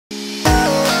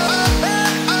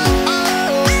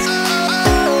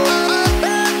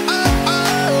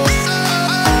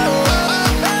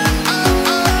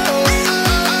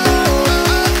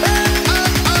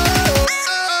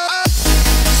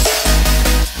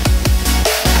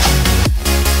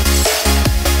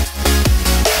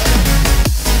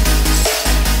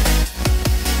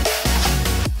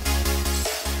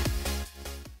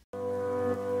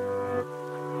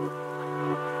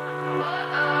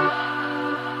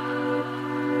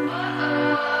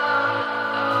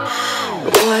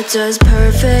What does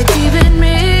perfect even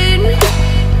mean?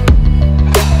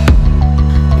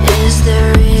 Is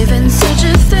there even such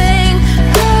a thing?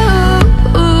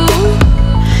 Ooh,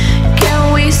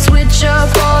 can we switch up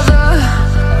all the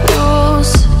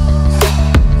rules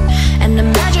and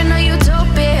imagine a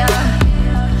utopia?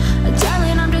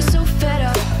 Darling, I'm just so fed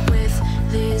up with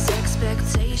these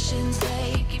expectations.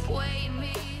 They keep weighing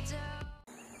me down.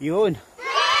 Yun.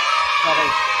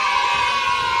 Okay.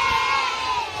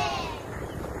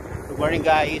 Good morning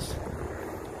guys.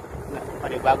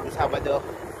 Panibagong Sabado.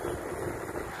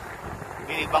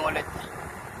 Binibang ulit.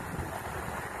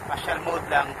 Partial mode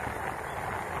lang.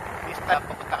 This time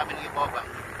papunta kami ng Ibobang.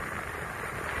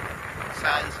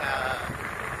 Saan sa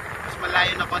mas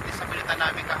malayo na konti sa pinutan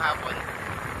namin kahapon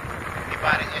ni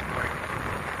Paring Edward.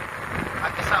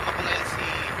 At kasama ko ngayon si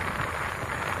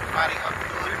Paring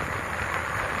Abdul,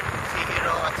 si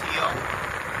Hero at si Yong.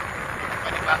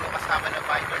 Panibago kasama na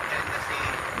biker din na si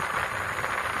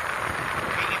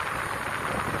Philip.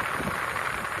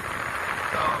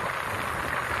 So,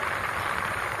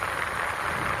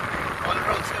 all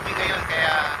roads kami ngayon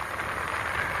kaya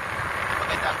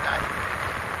maganda ang daan.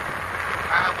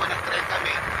 Kahapon nag-trail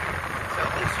kami. So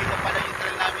kung sino pala yung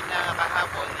trail namin na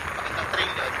kahapon, magandang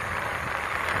trail yun.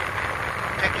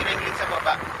 Check yun yung link sa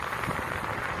baba.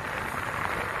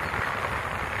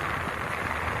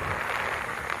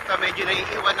 So medyo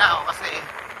naiiwan na ako kasi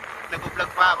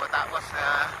nag-vlog pa ako tapos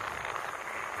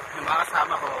yung mga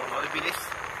kasama ko mabibilis.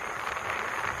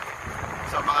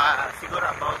 So mga siguro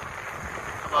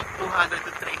about 200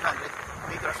 to 300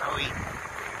 meters away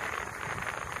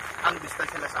ang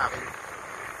distance nila sa akin.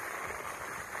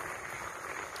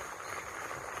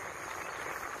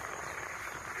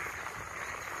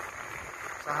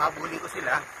 So habulin ko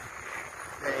sila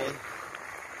kasi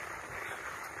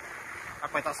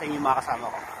kapit ako sa inyo mga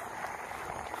kasama ko.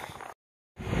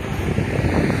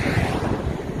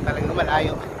 Talagang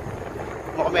malayo.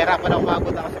 Mukhang mahirapan ako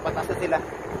maabot ako sa patas na sila.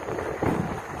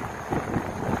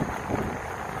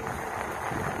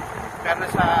 Pero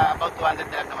nasa about 200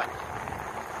 na lang naman.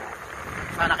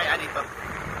 Sana kaya dito.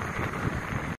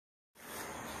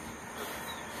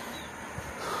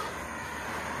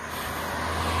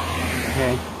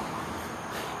 Okay.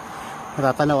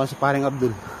 Natatanaw si Paring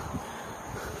Abdul.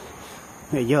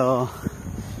 Medyo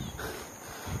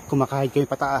kumakahid kami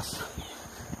pataas.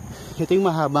 Ito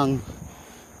yung mahabang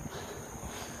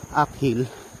uphill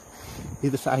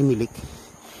dito sa Imilik.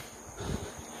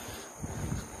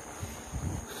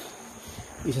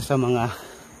 Isa sa mga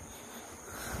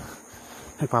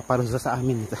nagpaparusa sa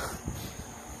amin dito.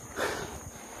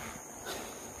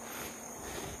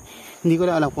 Hindi ko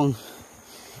na alam kung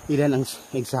ilan ang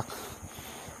exact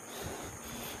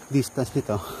distance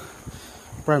nito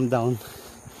from down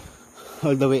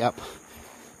all the way up,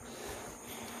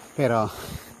 pero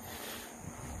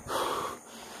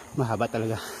mahaba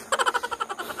talaga.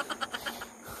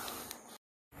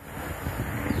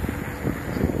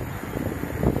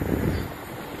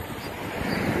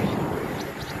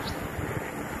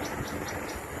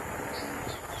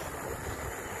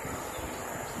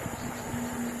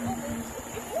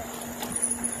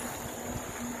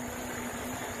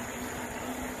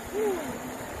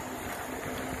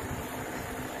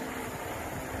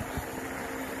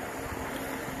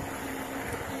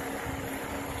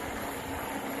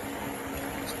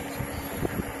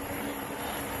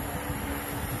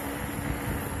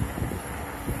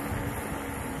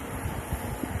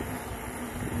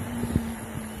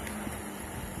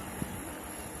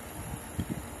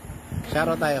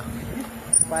 Shoutout tayo.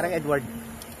 Parang Edward.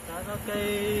 Shoutout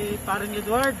kay Parang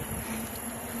Edward.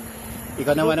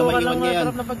 Ikaw naman ang maiwan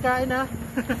ngayon. Sarap na pagkain ha.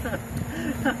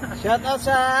 Shoutout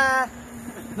sa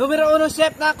numero 1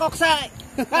 chef na Koksay.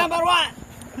 Number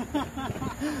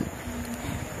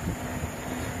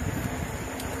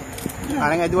 1.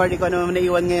 Parang Edward, ikaw naman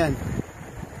naiwan ngayon.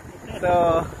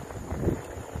 So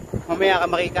mamaya ka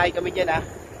makikain kami dyan ha.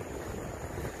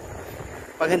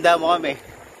 Paghanda mo kami.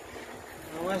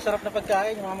 Mga sarap na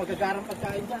pagkain, yung mga magagarang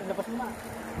pagkain dyan, labas mo na.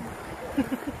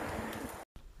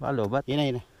 Balobat. Yun na,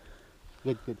 yun na.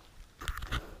 Good, good.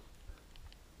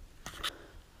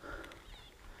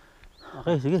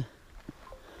 Okay, sige.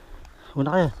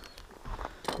 Una kayo.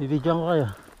 I-videoan ko kayo.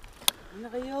 Una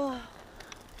kayo.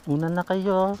 Una na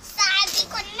kayo. Sabi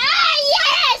ko na,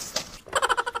 yes!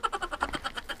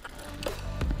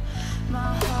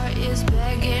 My heart is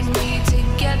begging me to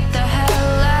get the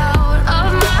hell out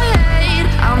of my head.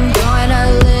 I'm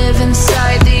gonna live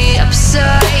inside the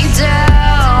upside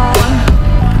down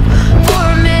for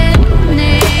a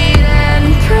minute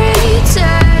and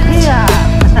pretend. Yeah.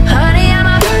 Honey, I'm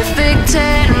a perfect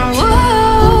 10.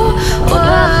 Whoa,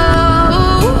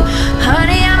 whoa.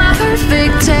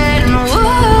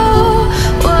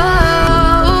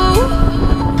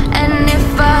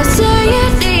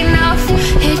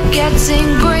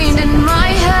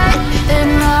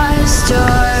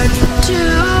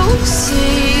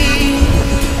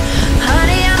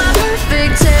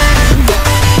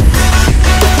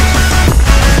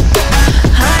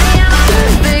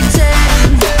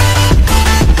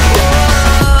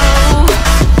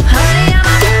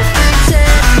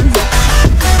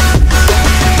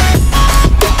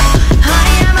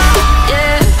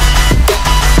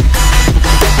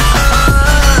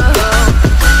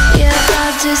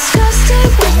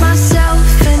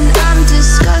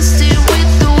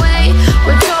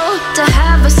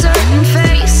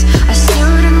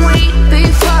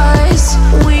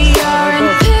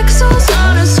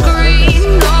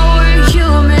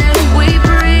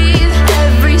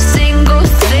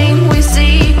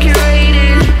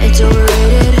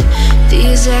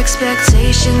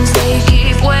 expectations, they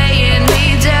keep weighing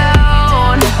me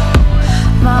down.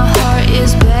 My heart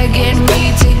is begging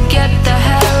me to get the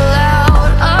hell out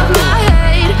of my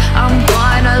head. I'm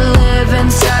gonna live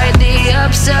inside the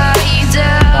upside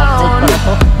down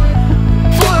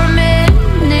for a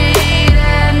minute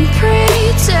and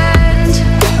pretend,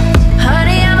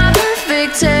 honey, I'm a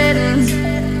perfect 10.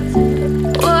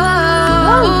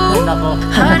 Whoa,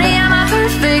 honey, I'm a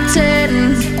perfect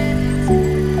 10.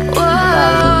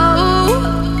 Whoa,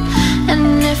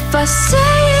 and if I say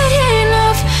it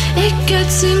enough, it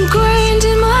gets ingrained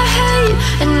in my head,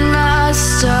 and I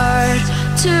start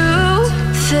to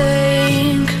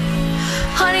think,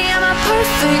 honey, I'm a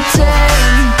perfect 10.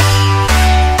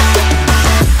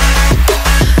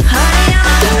 Honey, I'm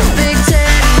a perfect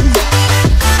 10.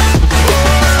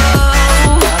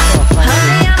 Whoa,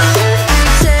 honey, I'm a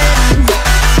perfect 10.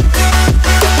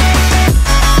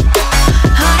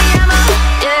 Honey, I'm a,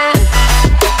 yeah.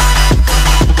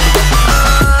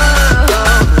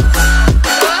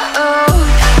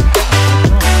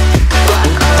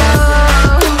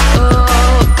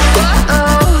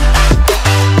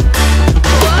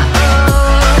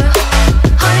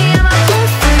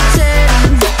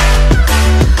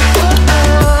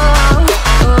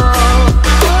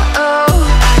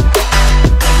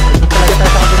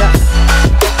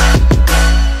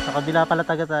 Kabila pala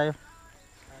taga tayo.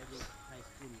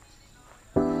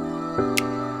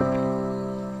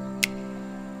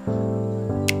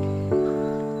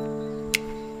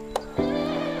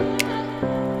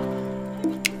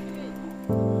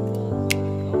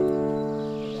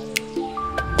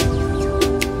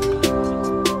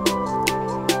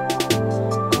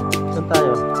 Saan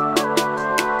tayo?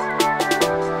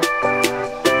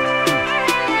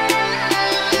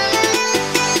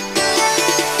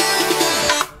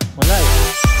 Wala eh.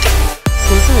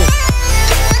 School to eh.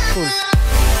 School.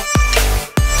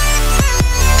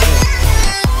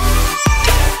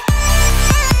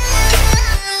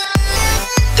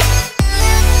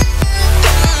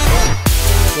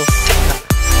 Go.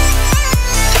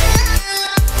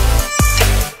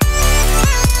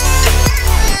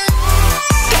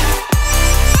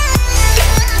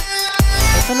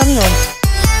 Ito lang yun.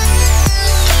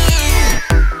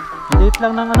 Liit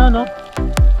lang ng ano, no?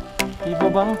 Ibo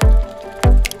bang?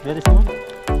 Very small.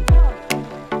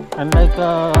 Unlike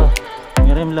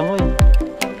Miriam Langoy.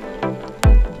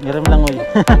 Miriam Langoy.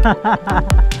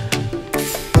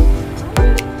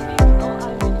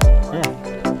 Yeah.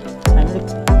 I'm like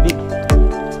big.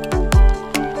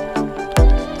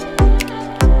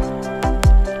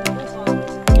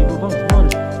 Ibo bang small?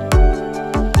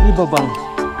 Ibo bang?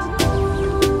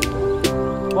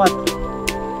 What?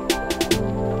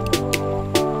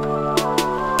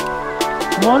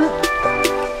 Small?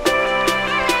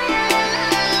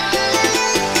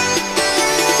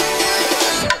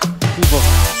 Ibo.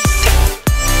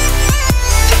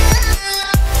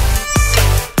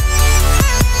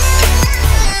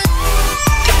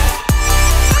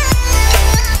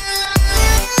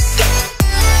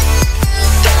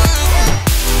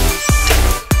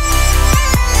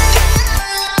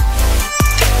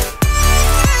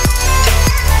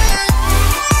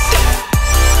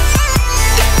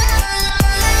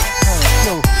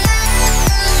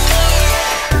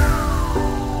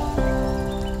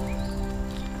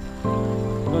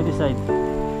 Go this side.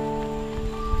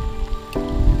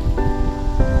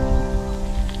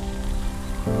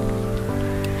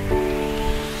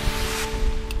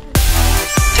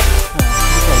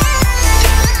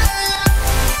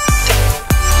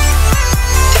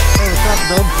 Hey, what's up,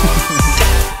 dog?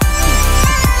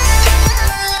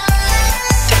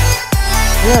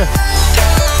 Yeah.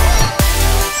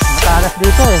 Matalas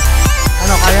dito eh.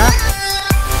 Ano kaya?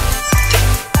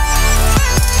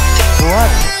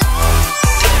 What?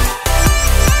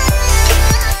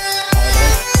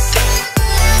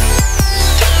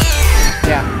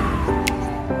 Yeah.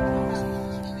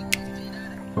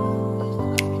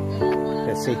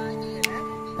 Let's see.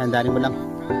 Tandaanin mo lang.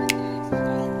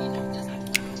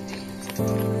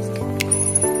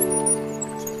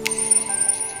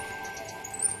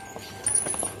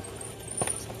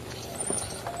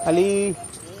 Ali.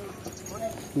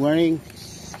 Morning.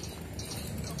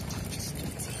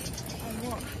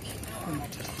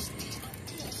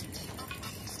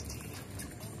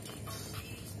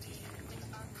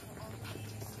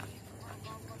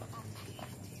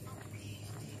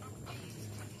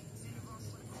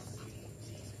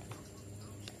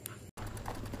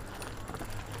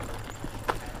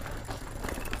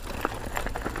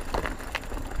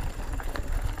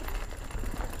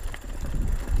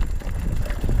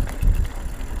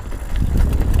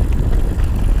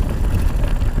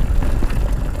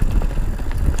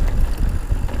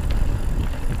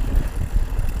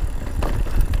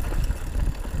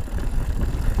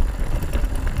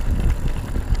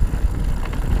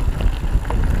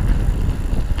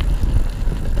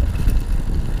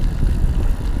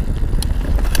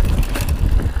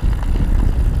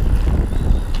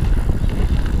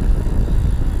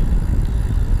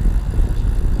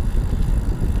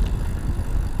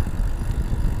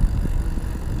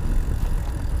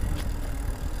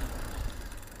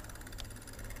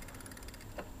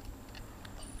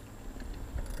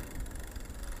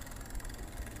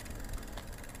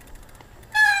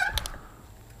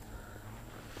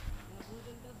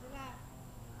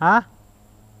 Ha?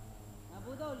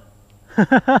 Nabudol.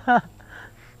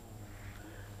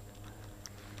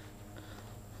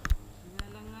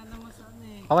 Lang nga naman sa ano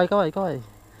eh. Kaway.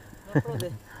 Napod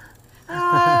eh.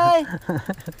 Hi!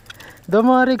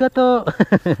 Domo arigato.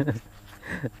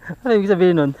 Ano ibig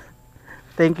sabihin nun?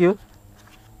 Thank you.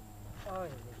 Oy,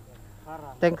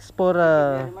 harang. Thanks for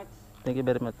Very much. thank you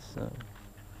very much.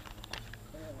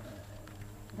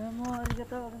 Domo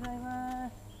arigato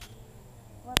gozaimasu.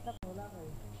 What the wala kayo.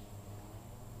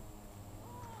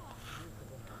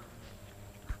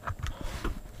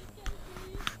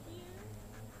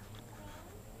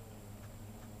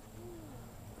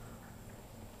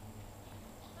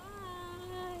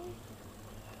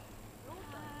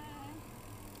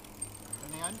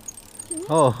 Ano yan?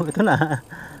 Oh, ito na.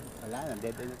 Wala na,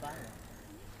 dead end na tayo.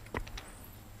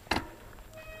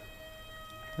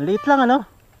 Liit lang ano?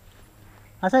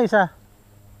 Asa isa?